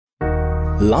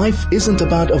Life isn't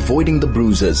about avoiding the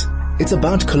bruises. It's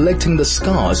about collecting the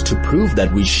scars to prove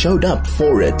that we showed up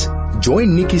for it.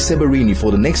 Join Nikki Seberini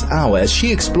for the next hour as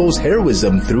she explores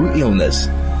heroism through illness.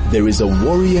 There is a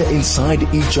warrior inside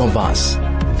each of us.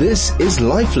 This is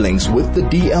Lifelinks with the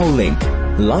DL Link.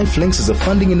 Lifelinks is a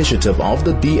funding initiative of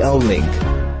the DL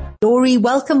Link. Lori,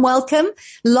 welcome.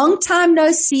 Long time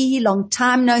no see, long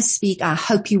time no speak. I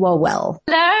hope you are well.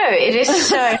 Hello, it is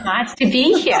so nice to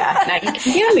be here. Now you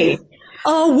can hear me.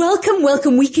 Oh,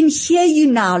 welcome. We can hear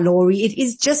you now, Lori. It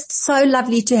is just so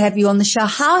lovely to have you on the show.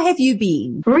 How have you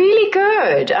been? Really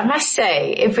good, I must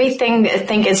say. Everything, I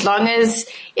think as long as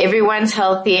everyone's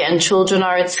healthy and children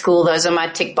are at school, those are my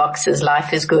tick boxes.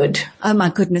 Life is good. Oh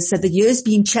my goodness. So the year's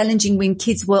been challenging when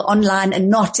kids were online and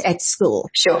not at school.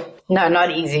 Sure. No,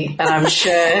 not easy. And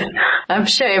I'm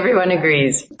sure everyone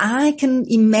agrees. I can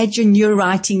imagine you're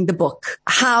writing the book,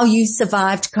 how you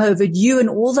survived COVID, you and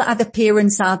all the other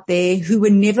parents out there who were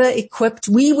never equipped.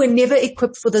 We were never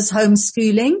equipped for this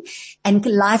homeschooling, and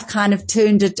life kind of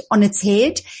turned it on its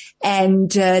head. And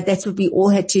that's what we all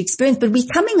had to experience. But we're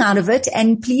coming out of it,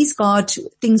 and please God,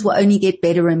 things will only get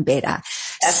better and better.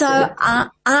 Absolutely. So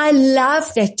I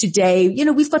love that today,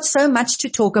 we've got so much to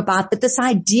talk about, but this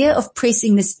idea of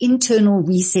pressing this internal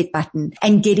reset button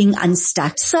and getting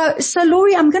unstuck. So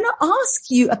Lori, I'm going to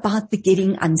ask you about the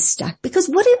getting unstuck, because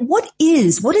what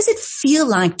does it feel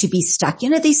like to be stuck?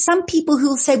 There's some people who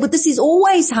will say, well, this is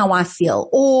always how I feel,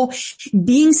 or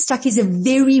being stuck is a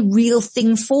very real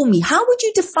thing for me. How would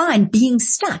you define being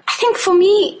stuck? I think for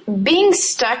me, being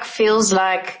stuck feels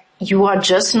like you are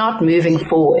just not moving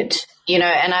forward.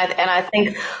 And I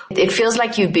think it feels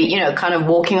like you've been, kind of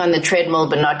walking on the treadmill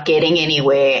but not getting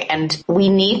anywhere. And we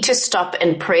need to stop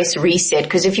and press reset,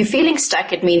 because if you're feeling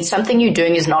stuck, it means something you're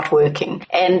doing is not working.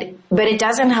 But it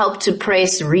doesn't help to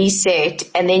press reset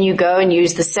and then you go and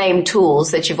use the same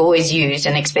tools that you've always used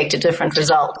and expect a different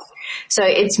result. So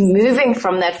it's moving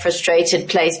from that frustrated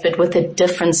place, but with a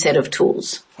different set of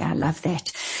tools. Yeah, I love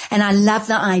that. And I love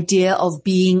the idea of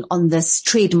being on this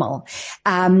treadmill.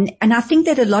 And I think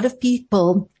that a lot of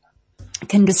people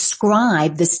can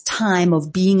describe this time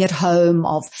of being at home,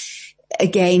 of,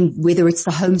 again, whether it's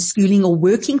the homeschooling or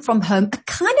working from home, a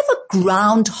kind of a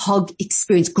groundhog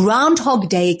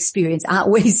day experience, I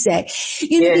always say,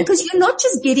 because you're not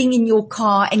just getting in your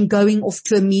car and going off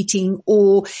to a meeting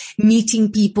or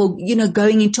meeting people,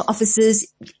 going into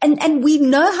offices. And we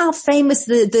know how famous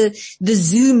the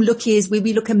Zoom look is, where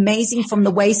we look amazing from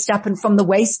the waist up, and from the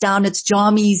waist down, it's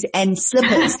jammies and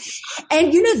slippers.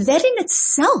 And that in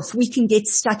itself we can get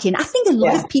stuck in. I think a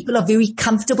lot of people are very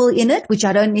comfortable in it, which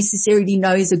I don't necessarily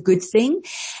know is a good thing.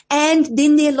 And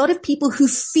then there are a lot of people who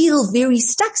feel very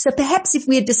stuck. So perhaps if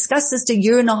we had discussed this a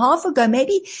year and a half ago,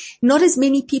 maybe not as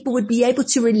many people would be able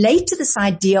to relate to this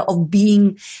idea of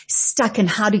being stuck and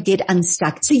how to get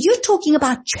unstuck. So you're talking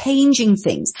about changing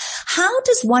things. How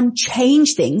does one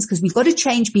change things? Because we've got to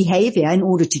change behavior in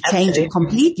order to change it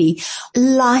completely.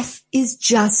 Life is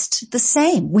just the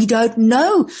same. We don't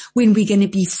know when we're going to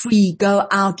be free, go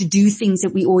out, do things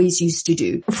that we always used to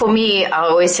do. For me, I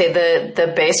always say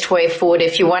the best way forward,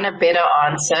 if you want a better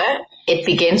answer, it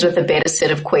begins with a better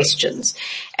set of questions.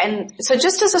 And so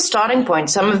just as a starting point,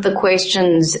 some of the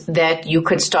questions that you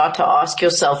could start to ask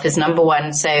yourself is, number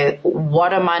one, say,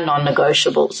 what are my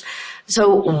non-negotiables?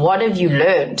 So what have you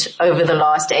learned over the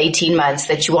last 18 months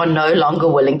that you are no longer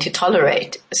willing to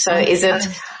tolerate? So is it,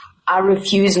 I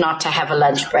refuse not to have a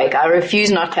lunch break. I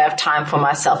refuse not to have time for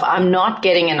myself. I'm not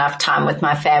getting enough time with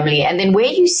my family. And then where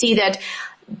you see that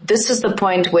this is the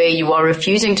point where you are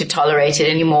refusing to tolerate it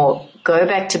anymore, go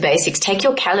back to basics. Take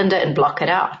your calendar and block it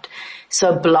out.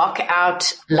 So block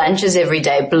out lunches every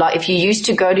day. If you used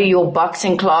to go to your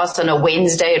boxing class on a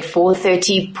Wednesday at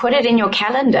 4:30, put it in your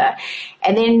calendar.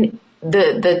 And then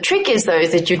the trick is though,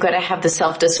 is that you've got to have the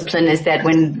self-discipline, is that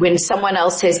when someone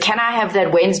else says, can I have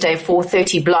that Wednesday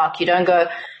 4:30 block? You don't go,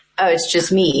 oh, it's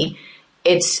just me.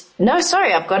 It's, no,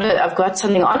 sorry, I've got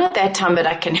something on at that time, but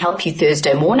I can help you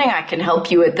Thursday morning. I can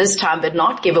help you at this time, but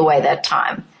not give away that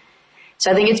time. So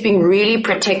I think it's being really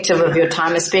protective of your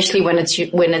time, especially when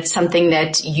it's something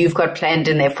that you've got planned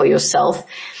in there for yourself.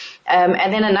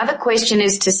 And then another question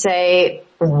is to say,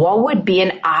 what would be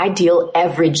an ideal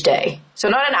average day? So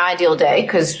not an ideal day,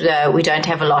 because we don't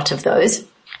have a lot of those.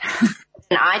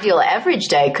 An ideal average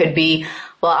day could be,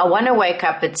 well, I want to wake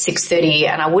up at 6:30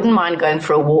 and I wouldn't mind going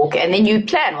for a walk. And then you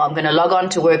plan, well, I'm going to log on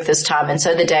to work this time. And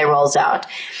so the day rolls out.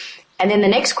 And then the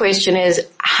next question is,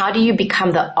 how do you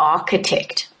become the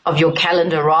architect of your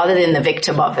calendar rather than the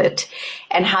victim of it?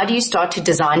 And how do you start to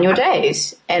design your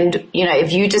days? And,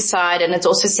 if you decide, and it's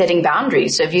also setting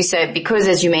boundaries. So if you say, because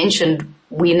as you mentioned,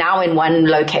 we're now in one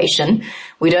location.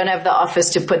 We don't have the office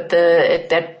to put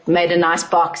that made a nice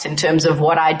box in terms of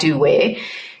what I do where.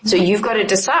 So you've got to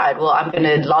decide, well, I'm going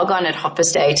to log on at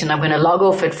 8:30 and I'm going to log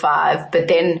off at 5, but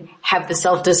then have the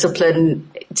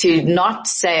self-discipline to not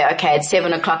say, okay, at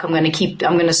 7 o'clock I'm going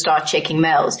to start checking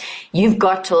mails. You've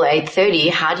got till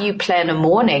 8:30. How do you plan a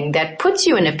morning that puts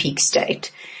you in a peak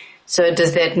state? So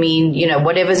does that mean,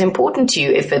 whatever's important to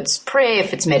you, if it's prayer,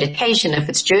 if it's meditation, if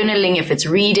it's journaling, if it's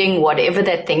reading, whatever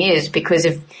that thing is, because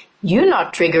if you're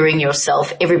not triggering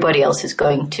yourself, everybody else is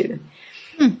going to.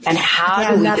 And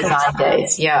how do we design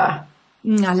days? Yeah.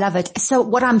 I love it. So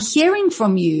what I'm hearing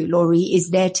from you, Laurie,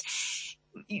 is that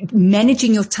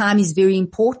managing your time is very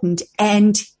important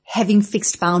and having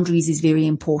fixed boundaries is very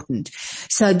important.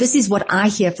 So this is what I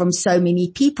hear from so many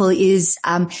people is,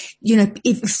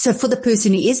 so for the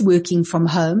person who is working from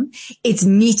home, it's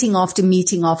meeting after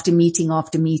meeting after meeting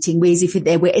after meeting. Whereas if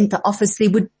they were in the office, there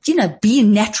would, be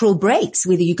natural breaks,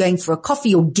 whether you're going for a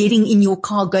coffee or getting in your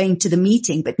car, going to the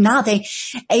meeting. But now they're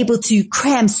able to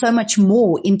cram so much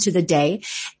more into the day.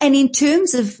 And in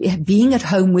terms of being at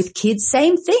home with kids,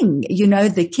 same thing.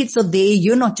 The kids are there.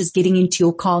 You're not just getting into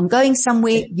your car and going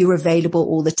somewhere. You're available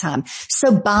all the time.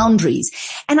 So boundaries.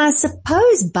 And I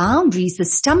suppose boundaries, the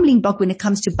stumbling block when it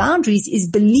comes to boundaries is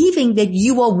believing that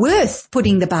you are worth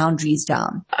putting the boundaries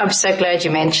down. I'm so glad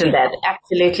you mentioned that.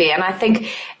 Absolutely. And I think,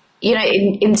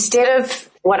 instead of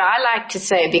what I like to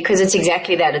say, because it's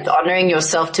exactly that, it's honoring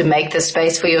yourself to make the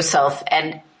space for yourself.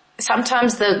 And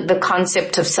sometimes the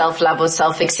concept of self-love or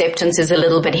self-acceptance is a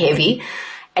little bit heavy.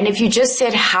 And if you just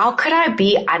said, how could I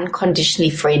be unconditionally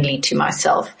friendly to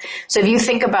myself? So if you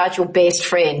think about your best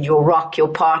friend, your rock, your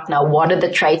partner, what are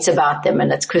the traits about them?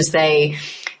 And it's because they're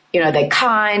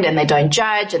kind and they don't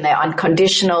judge and they're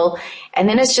unconditional. And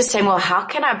then it's just saying, well, how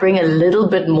can I bring a little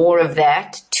bit more of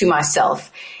that to myself?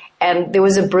 And there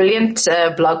was a brilliant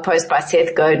blog post by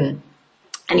Seth Godin.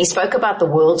 And he spoke about the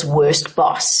world's worst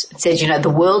boss. It says, the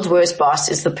world's worst boss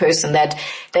is the person that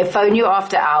they phone you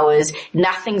after hours.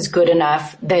 Nothing's good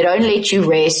enough. They don't let you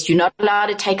rest. You're not allowed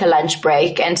to take a lunch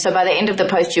break. And so by the end of the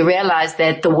post, you realize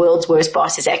that the world's worst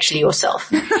boss is actually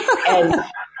yourself. And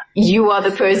you are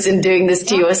the person doing this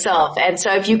to yourself. And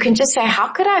so if you can just say, how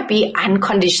could I be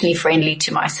unconditionally friendly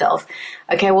to myself?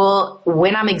 Okay, well,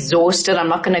 when I'm exhausted, I'm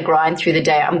not going to grind through the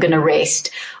day. I'm going to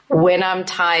rest. When I'm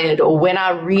tired or when I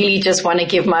really just want to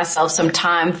give myself some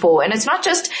time for, and it's not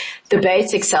just the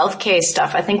basic self-care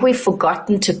stuff. I think we've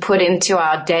forgotten to put into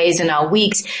our days and our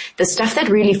weeks the stuff that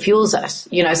really fuels us.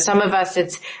 Some of us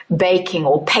it's baking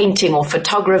or painting or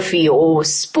photography or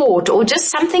sport or just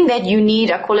something that you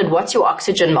need. I call it, what's your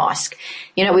oxygen mask?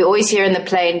 We always hear in the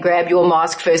plane, grab your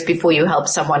mask first before you help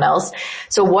someone else.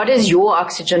 So what is your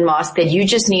oxygen mask that you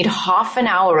just need half an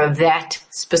hour of that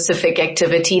specific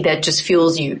activity that just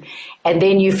fuels you? And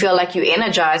then you feel like you're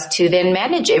energized to then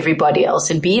manage everybody else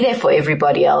and be there for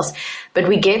everybody else. But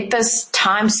we get this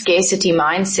time scarcity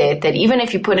mindset that even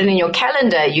if you put it in your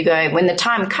calendar, you go, when the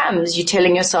time comes, you're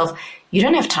telling yourself, you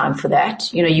don't have time for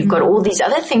that. You've got all these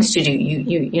other things to do.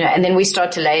 And then we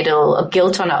start to ladle a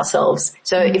guilt on ourselves.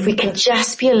 So if we can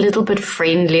just be a little bit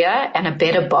friendlier and a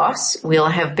better boss, we'll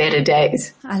have better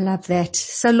days. I love that.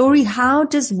 So Laurie, how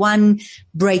does one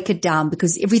break it down?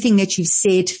 Because everything that you've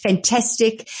said,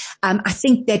 fantastic. I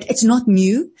think that it's not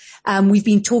new. We've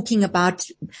been talking about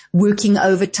working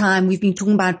overtime. We've been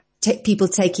talking about people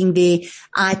taking their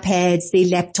iPads, their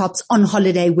laptops on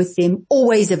holiday with them,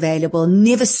 always available,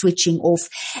 never switching off.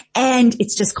 And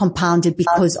it's just compounded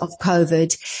because of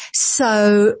COVID.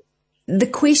 So the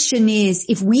question is,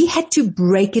 if we had to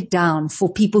break it down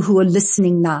for people who are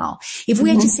listening now, if we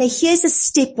had to say, here's a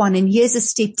step 1 and here's a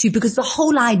step 2, because the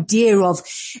whole idea of,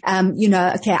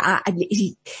 okay,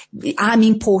 I'm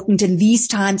important and these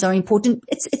times are important.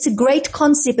 It's a great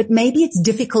concept, but maybe it's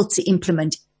difficult to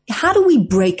implement. How do we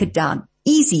break it down?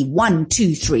 Easy. 1,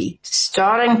 2, 3.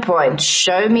 Starting point.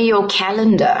 Show me your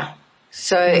calendar.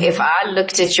 So if I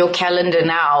looked at your calendar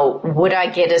now, would I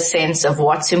get a sense of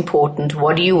what's important?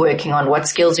 What are you working on? What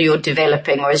skills are you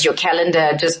developing? Or is your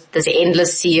calendar just this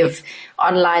endless sea of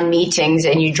online meetings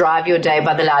and you drive your day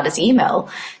by the loudest email?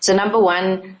 So number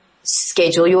 1,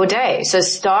 schedule your day. So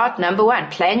start, number 1,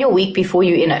 plan your week before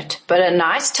you're in it. But a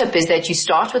nice tip is that you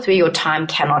start with where your time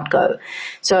cannot go.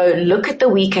 So look at the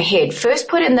week ahead. First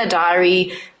put in the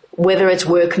diary, whether it's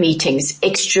work meetings,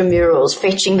 extramurals,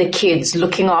 fetching the kids,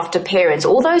 looking after parents,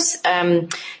 all those,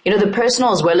 the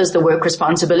personal as well as the work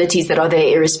responsibilities that are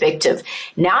there irrespective.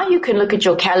 Now you can look at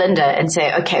your calendar and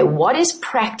say, okay, what is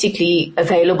practically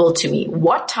available to me?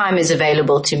 What time is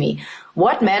available to me?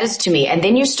 What matters to me? And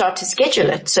then you start to schedule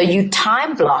it. So you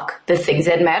time block the things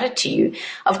that matter to you.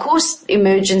 Of course,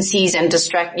 emergencies and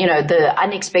the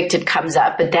unexpected comes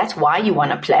up, but that's why you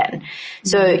want to plan.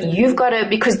 So you've got to,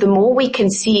 because the more we can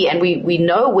see and we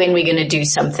know when we're going to do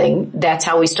something, that's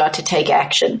how we start to take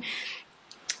action.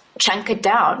 Chunk it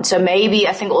down. So maybe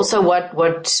I think also what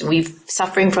we're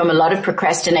suffering from a lot of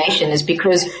procrastination is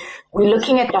because we're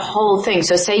looking at the whole thing.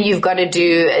 So say you've got to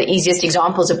do, easiest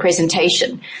example is a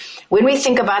presentation. When we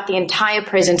think about the entire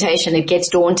presentation, it gets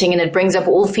daunting and it brings up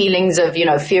all feelings of,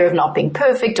 fear of not being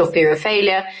perfect or fear of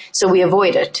failure. So we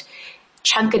avoid it.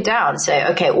 Chunk it down. Say,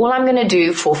 okay, all I'm going to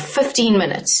do for 15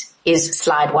 minutes is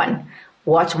slide 1.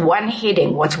 What's one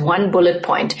heading? What's one bullet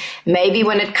point? Maybe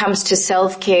when it comes to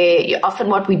self-care, often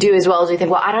what we do as well is we think,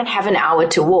 well, I don't have an hour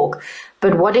to walk.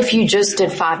 But what if you just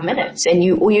did 5 minutes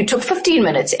or you took 15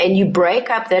 minutes and you break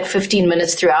up that 15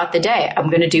 minutes throughout the day? I'm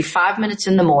going to do 5 minutes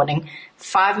in the morning,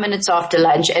 5 minutes after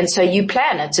lunch. And so you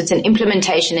plan it. So it's an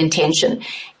implementation intention.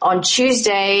 On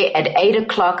Tuesday at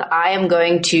 8:00, I am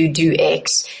going to do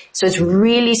X. So it's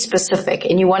really specific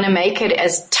and you want to make it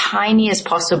as tiny as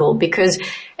possible because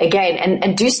again,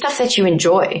 and do stuff that you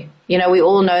enjoy. We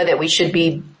all know that we should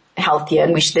be healthier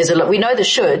and we know the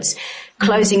shoulds.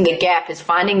 Closing the gap is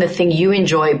finding the thing you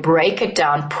enjoy, break it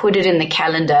down, put it in the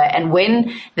calendar. And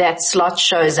when that slot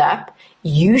shows up,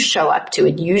 you show up to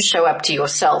it. You show up to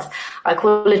yourself. I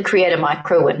call it create a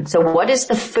micro win. So what is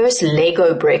the first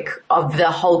Lego brick of the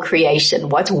whole creation?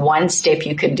 What's one step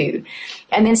you can do?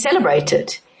 And then celebrate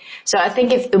it. So I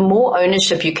think if the more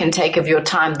ownership you can take of your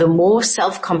time, the more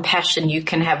self-compassion you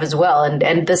can have as well.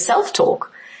 And the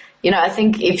self-talk. I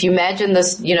think if you imagine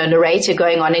this, narrator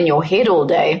going on in your head all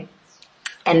day,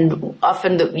 and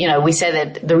often, we say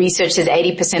that the research says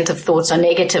 80% of thoughts are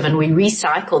negative and we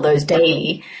recycle those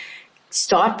daily.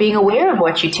 Start being aware of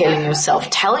what you're telling yourself.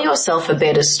 Tell yourself a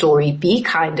better story. Be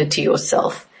kinder to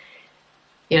yourself.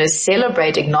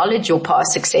 Celebrate, acknowledge your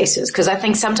past successes. Because I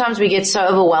think sometimes we get so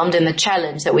overwhelmed in the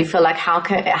challenge that we feel like, how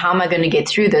am I going to get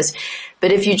through this?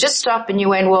 But if you just stop and you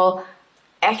went, well,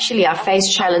 actually I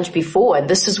faced challenge before and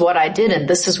this is what I did and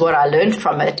this is what I learned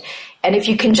from it. And if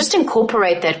you can just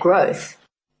incorporate that growth,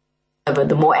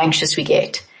 the more anxious we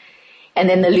get. And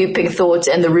then the looping thoughts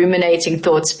and the ruminating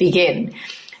thoughts begin.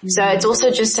 So it's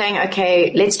also just saying,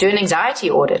 okay, let's do an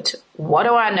anxiety audit. What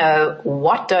do I know?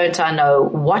 What don't I know?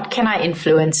 What can I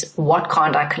influence? What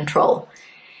can't I control?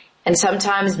 And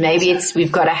sometimes maybe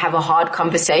we've got to have a hard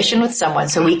conversation with someone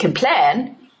so we can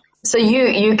plan. So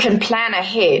you can plan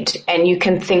ahead and you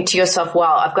can think to yourself,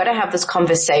 wow, I've got to have this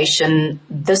conversation.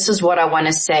 This is what I want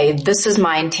to say. This is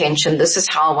my intention. This is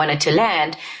how I want it to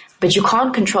land. But you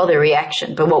can't control their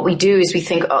reaction. But what we do is we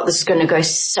think, oh, this is going to go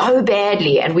so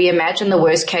badly. And we imagine the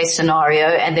worst case scenario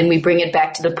and then we bring it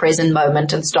back to the present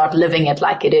moment and start living it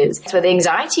like it is. That's where the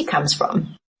anxiety comes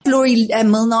from. Laurie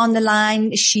Milner on the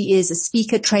line. She is a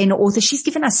speaker, trainer, author. She's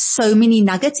given us so many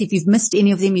nuggets. If you've missed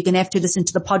any of them, you're going to have to listen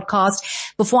to the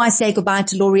podcast. Before I say goodbye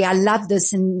to Laurie, I love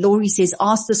this. And Laurie says,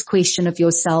 ask this question of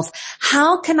yourself.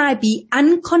 How can I be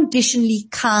unconditionally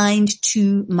kind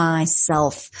to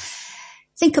myself?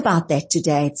 Think about that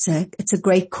today. It's a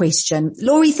great question.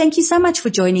 Laurie, thank you so much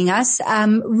for joining us.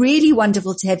 Really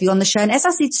wonderful to have you on the show. And as I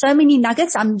said, so many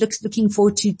nuggets. I'm looking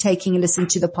forward to taking a listen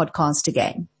to the podcast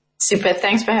again. Super.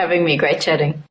 Thanks for having me. Great chatting.